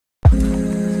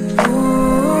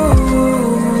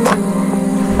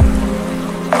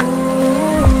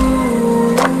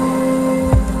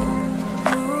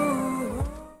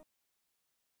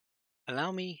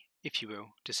allow me, if you will,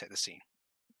 to set the scene.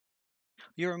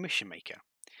 You're a mission maker,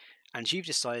 and you've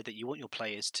decided that you want your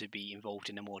players to be involved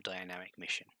in a more dynamic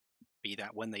mission, be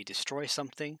that when they destroy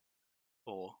something,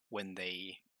 or when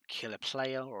they kill a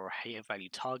player or a higher value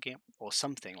target, or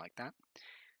something like that.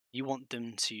 You want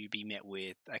them to be met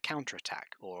with a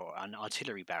counterattack or an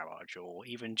artillery barrage, or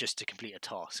even just to complete a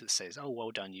task that says, oh,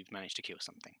 well done, you've managed to kill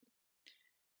something.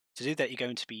 To do that, you're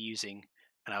going to be using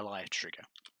an alive trigger.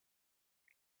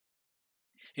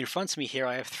 In front of me here,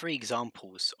 I have 3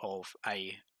 examples of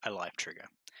a alive trigger,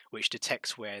 which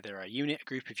detects where there are a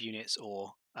group of units,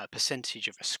 or a percentage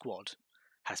of a squad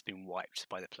has been wiped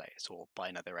by the players or by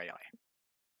another AI,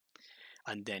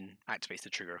 and then activates the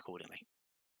trigger accordingly.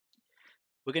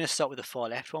 We're going to start with the far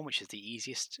left one, which is the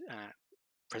easiest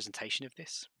presentation of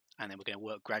this, and then we're going to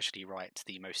work gradually right to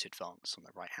the most advanced on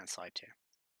the right hand side here.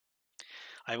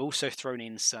 I've also thrown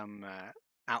in some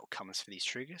outcomes for these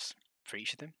triggers for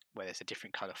each of them, where there's a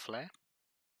different color flare,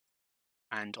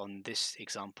 and on this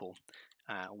example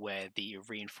where the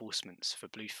reinforcements for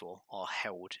blue 4 are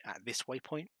held at this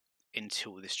waypoint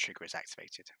until this trigger is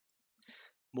activated.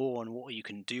 More on what you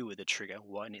can do with the trigger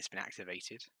when it's been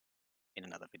activated in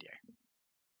another video.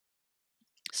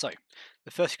 So,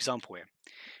 the first example here.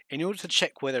 In order to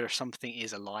check whether something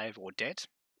is alive or dead,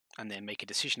 and then make a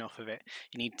decision off of it,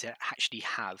 you need to actually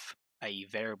have a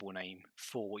variable name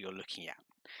for what you're looking at.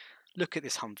 Look at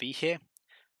this Humvee here.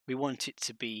 We want it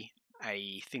to be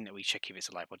a thing that we check if it's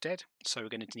alive or dead, so we're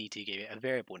going to need to give it a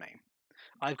variable name.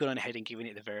 I've gone ahead and given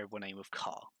it the variable name of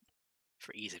car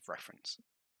for ease of reference.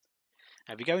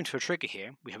 Now, if we go into a trigger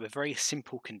here, we have a very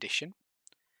simple condition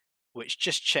which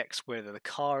just checks whether the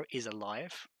car is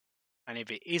alive, and if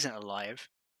it isn't alive,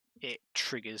 it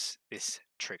triggers this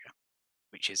trigger,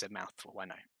 which is a mouthful, I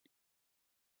know.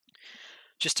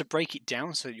 Just to break it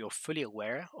down so that you're fully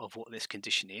aware of what this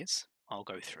condition is, I'll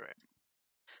go through it.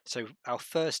 So our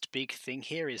first big thing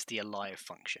here is the alive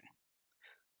function.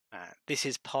 This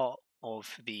is part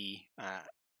of the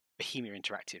Bohemia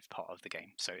interactive part of the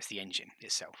game, so it's the engine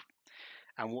itself.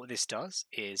 And what this does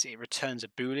is it returns a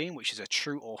boolean, which is a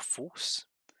true or false,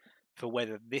 for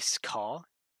whether this car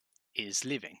is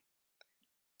living.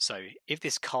 So if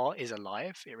this car is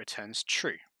alive, it returns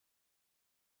true.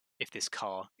 If this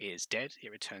car is dead,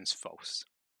 it returns false.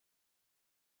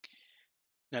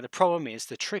 Now the problem is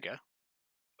the trigger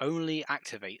only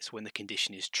activates when the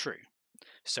condition is true.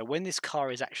 So when this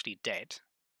car is actually dead,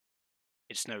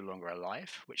 it's no longer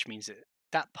alive, which means that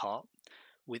that part,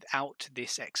 without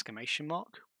this exclamation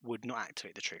mark, would not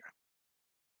activate the trigger.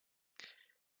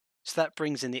 So that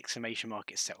brings in the exclamation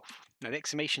mark itself. Now the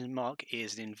exclamation mark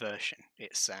is an inversion.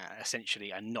 It's essentially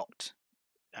a not.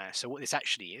 So what this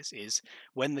actually is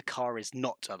when the car is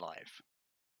not alive,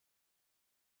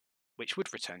 which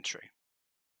would return true.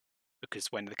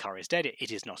 Because when the car is dead,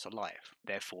 it is not alive.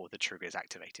 Therefore, the trigger is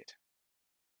activated.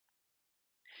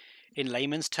 In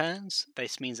layman's terms,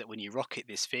 this means that when you rocket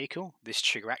this vehicle, this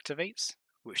trigger activates,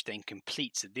 which then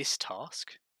completes this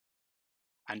task,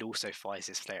 and also fires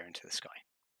this flare into the sky,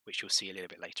 which you'll see a little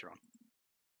bit later on.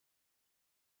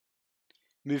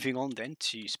 Moving on then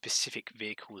to specific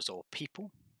vehicles or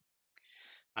people.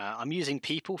 I'm using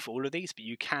people for all of these, but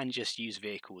you can just use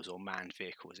vehicles or manned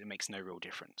vehicles. It makes no real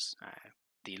difference.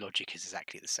 The logic is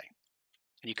exactly the same.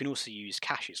 And you can also use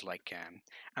caches like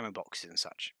ammo boxes and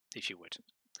such, if you would.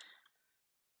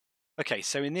 Okay,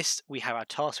 so in this we have our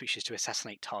task, which is to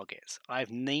assassinate targets.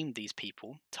 I've named these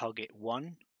people target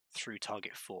 1 through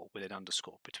target 4 with an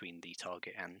underscore between the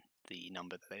target and the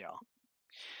number that they are.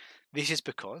 This is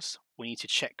because we need to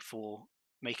check for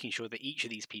making sure that each of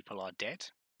these people are dead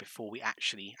before we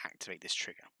actually activate this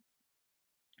trigger.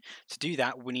 To do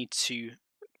that, we need to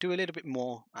do a little bit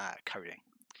more coding.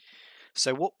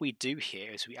 So what we do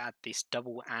here is we add this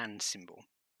double AND symbol,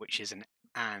 which is an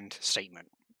AND statement.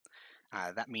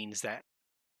 That means that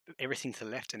everything to the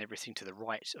left and everything to the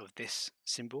right of this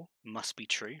symbol must be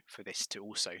true for this to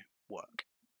also work.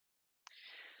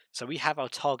 So we have our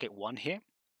target 1 here.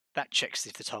 That checks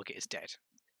if the target is dead.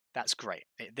 That's great.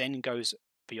 It then goes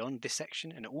beyond this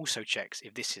section and it also checks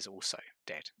if this is also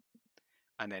dead.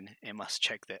 And then it must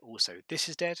check that also this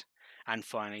is dead, and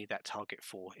finally that target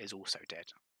 4 is also dead.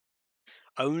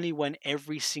 Only when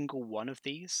every single one of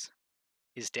these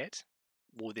is dead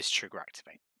will this trigger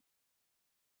activate.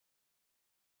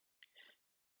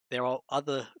 There are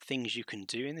other things you can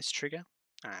do in this trigger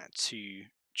to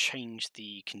change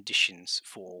the conditions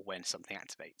for when something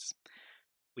activates.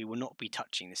 We will not be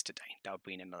touching this today. That will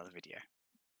be in another video.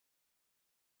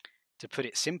 To put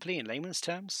it simply in layman's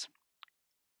terms,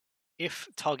 if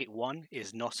target 1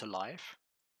 is not alive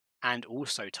and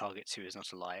also target 2 is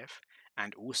not alive,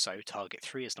 and also target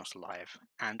 3 is not alive,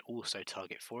 and also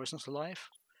target 4 is not alive,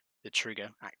 the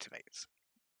trigger activates.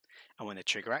 And when the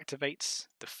trigger activates,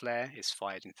 the flare is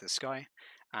fired into the sky,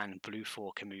 and blue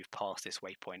 4 can move past this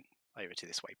waypoint over to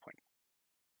this waypoint.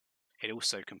 It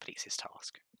also completes its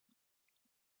task,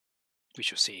 which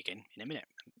you'll see again in a minute.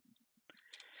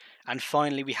 And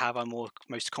finally, we have our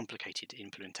most complicated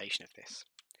implementation of this.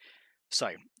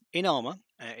 So, in ARMA,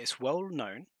 it's well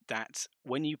known that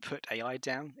when you put AI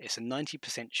down, it's a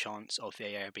 90% chance of the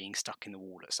AI being stuck in the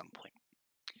wall at some point.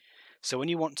 So when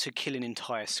you want to kill an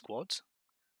entire squad,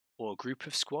 or a group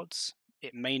of squads,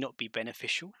 it may not be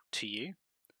beneficial to you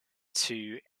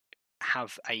to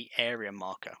have an area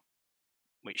marker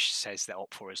which says that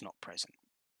Op4 is not present.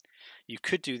 You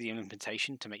could do the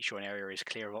implementation to make sure an area is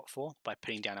clear of Op4 by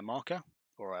putting down a marker,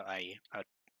 or a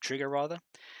trigger rather,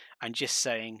 and just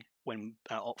saying when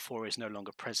Op4 is no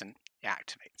longer present, it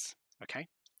activates. Okay.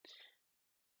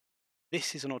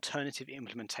 This is an alternative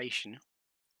implementation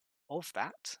of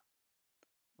that,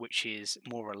 which is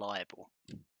more reliable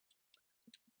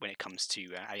when it comes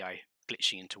to AI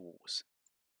glitching into walls,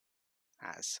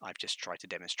 as I've just tried to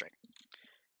demonstrate.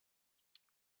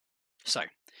 So,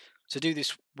 to do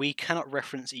this, we cannot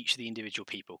reference each of the individual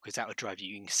people because that would drive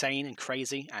you insane and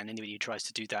crazy, and anybody who tries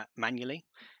to do that manually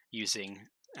using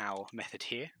our method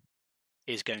here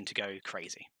is going to go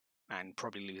crazy and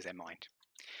probably lose their mind.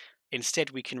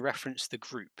 Instead, we can reference the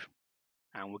group,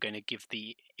 and we're going to give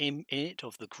the init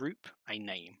of the group a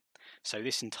name. So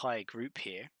this entire group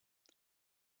here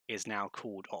is now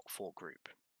called Op4 group,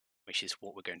 which is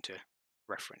what we're going to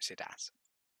reference it as.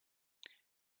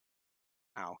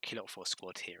 Our kill Op4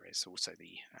 squad here is also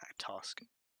the task.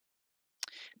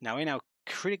 Now in our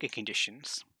trigger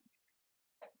conditions,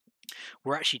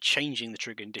 we're actually changing the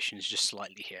trigger conditions just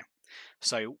slightly here.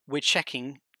 So we're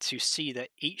checking to see that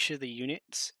each of the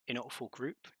units in Op4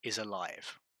 group is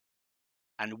alive.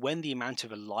 And when the amount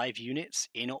of alive units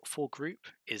in Op4 group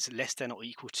is less than or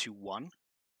equal to 1,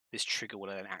 this trigger will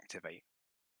then activate.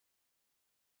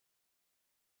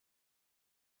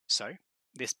 So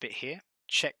this bit here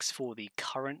checks for the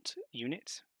current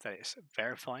unit that it's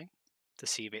verifying to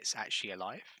see if it's actually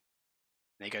alive.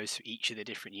 And it goes through each of the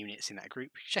different units in that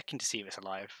group, checking to see if it's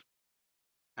alive.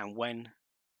 And when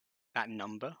that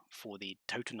number for the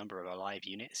total number of alive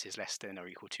units is less than or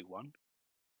equal to 1,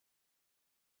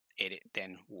 it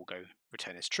then will go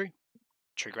return as true.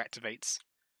 Trigger activates.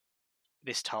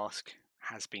 This task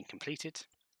has been completed.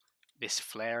 This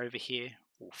flare over here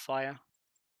will fire,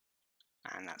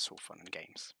 and that's all fun and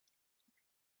games.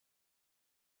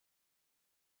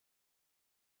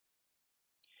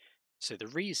 So the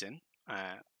reason,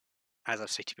 as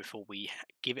I've stated before, we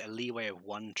give it a leeway of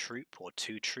 1 troop or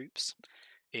 2 troops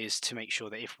is to make sure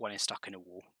that if one is stuck in a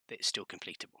wall, that it's still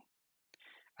completable.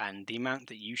 And the amount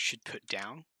that you should put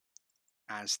down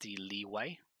as the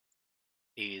leeway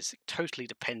is totally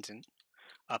dependent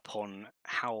upon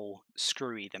how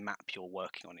screwy the map you're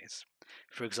working on is.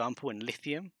 For example, in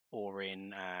Lithium or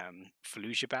in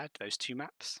Fallujah, those 2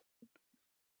 maps,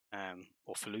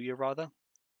 or Fallujah rather,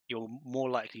 you're more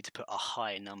likely to put a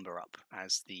higher number up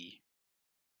as the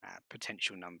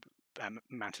potential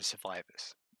amount of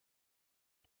survivors,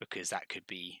 because that could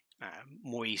be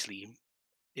more easily.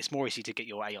 It's more easy to get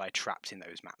your AI trapped in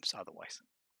those maps otherwise.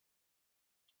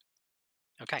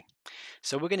 Okay,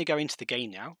 so we're going to go into the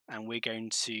game now, and we're going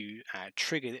to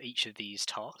trigger each of these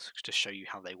tasks to show you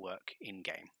how they work in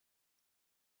game.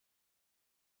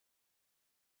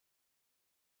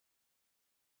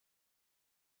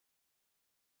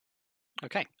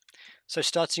 Okay, so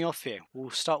starting off here, we'll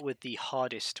start with the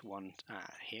hardest one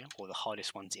here, or the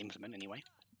hardest one to implement anyway.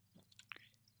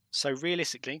 So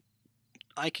realistically,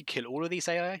 I could kill all of these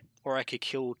AI, or I could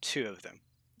kill 2 of them.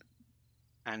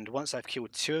 And once I've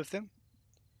killed 2 of them,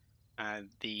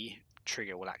 the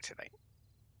trigger will activate.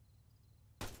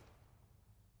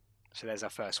 So there's our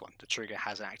first one. The trigger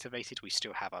hasn't activated, we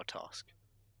still have our task.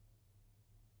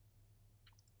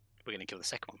 We're going to kill the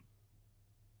second one.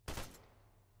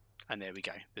 And there we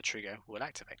go, the trigger will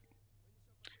activate.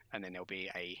 And then there'll be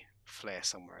a flare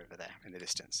somewhere over there in the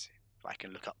distance. If I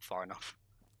can look up far enough.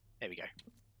 There we go.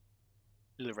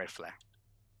 Little red flare.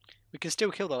 We can still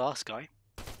kill the last guy,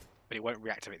 but it won't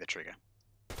reactivate the trigger.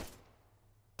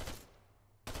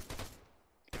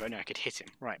 If only I could hit him.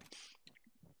 Right.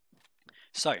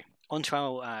 So, onto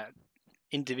our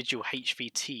individual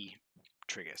HVT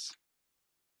triggers.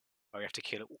 We have to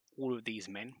kill all of these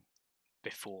men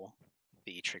before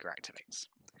the trigger activates.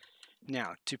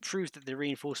 Now, to prove that the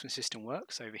reinforcement system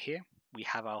works over here, we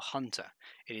have our hunter.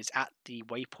 It is at the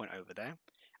waypoint over there,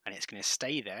 and it's going to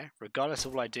stay there regardless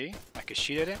of what I do. I could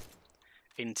shoot at it,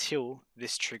 until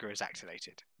this trigger is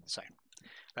activated. So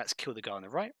let's kill the guy on the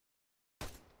right,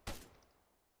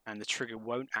 and the trigger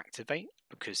won't activate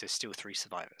because there's still 3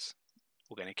 survivors.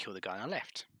 We're going to kill the guy on the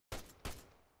left,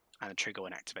 and the trigger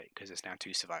won't activate because there's now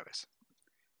 2 survivors.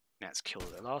 Let's kill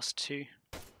the last 2.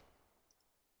 If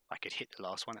I could hit the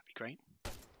last one, that'd be great.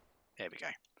 There we go.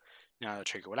 Now the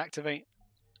trigger will activate,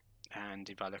 and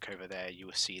if I look over there, you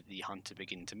will see the hunter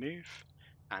begin to move,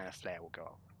 and a flare will go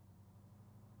up.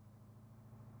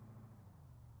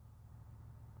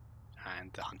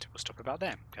 And the hunter will stop about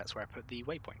there. That's where I put the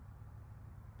waypoint.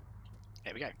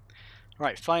 There we go.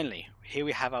 Right, finally, here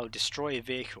we have our destroyer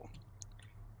vehicle.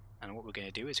 And what we're going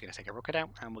to do is we're going to take a rocket out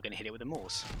and we're going to hit it with a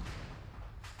Morse.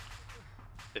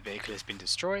 The vehicle has been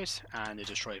destroyed and the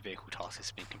destroyer vehicle task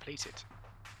has been completed.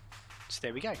 So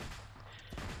there we go.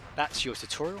 That's your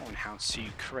tutorial on how to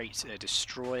create a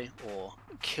destroy or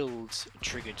killed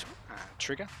triggered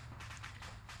trigger.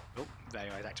 Oh, there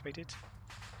it is activated.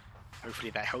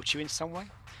 Hopefully that helped you in some way.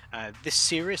 This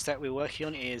series that we're working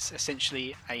on is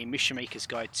essentially a mission maker's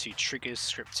guide to triggers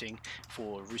scripting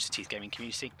for Rooster Teeth gaming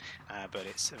community, but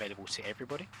it's available to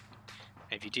everybody.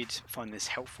 If you did find this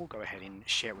helpful, go ahead and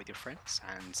share it with your friends,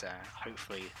 and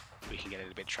hopefully we can get a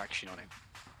little bit of traction on it.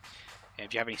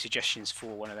 If you have any suggestions for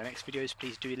one of the next videos,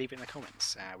 please do leave it in the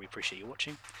comments. We appreciate you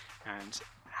watching, and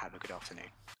have a good afternoon.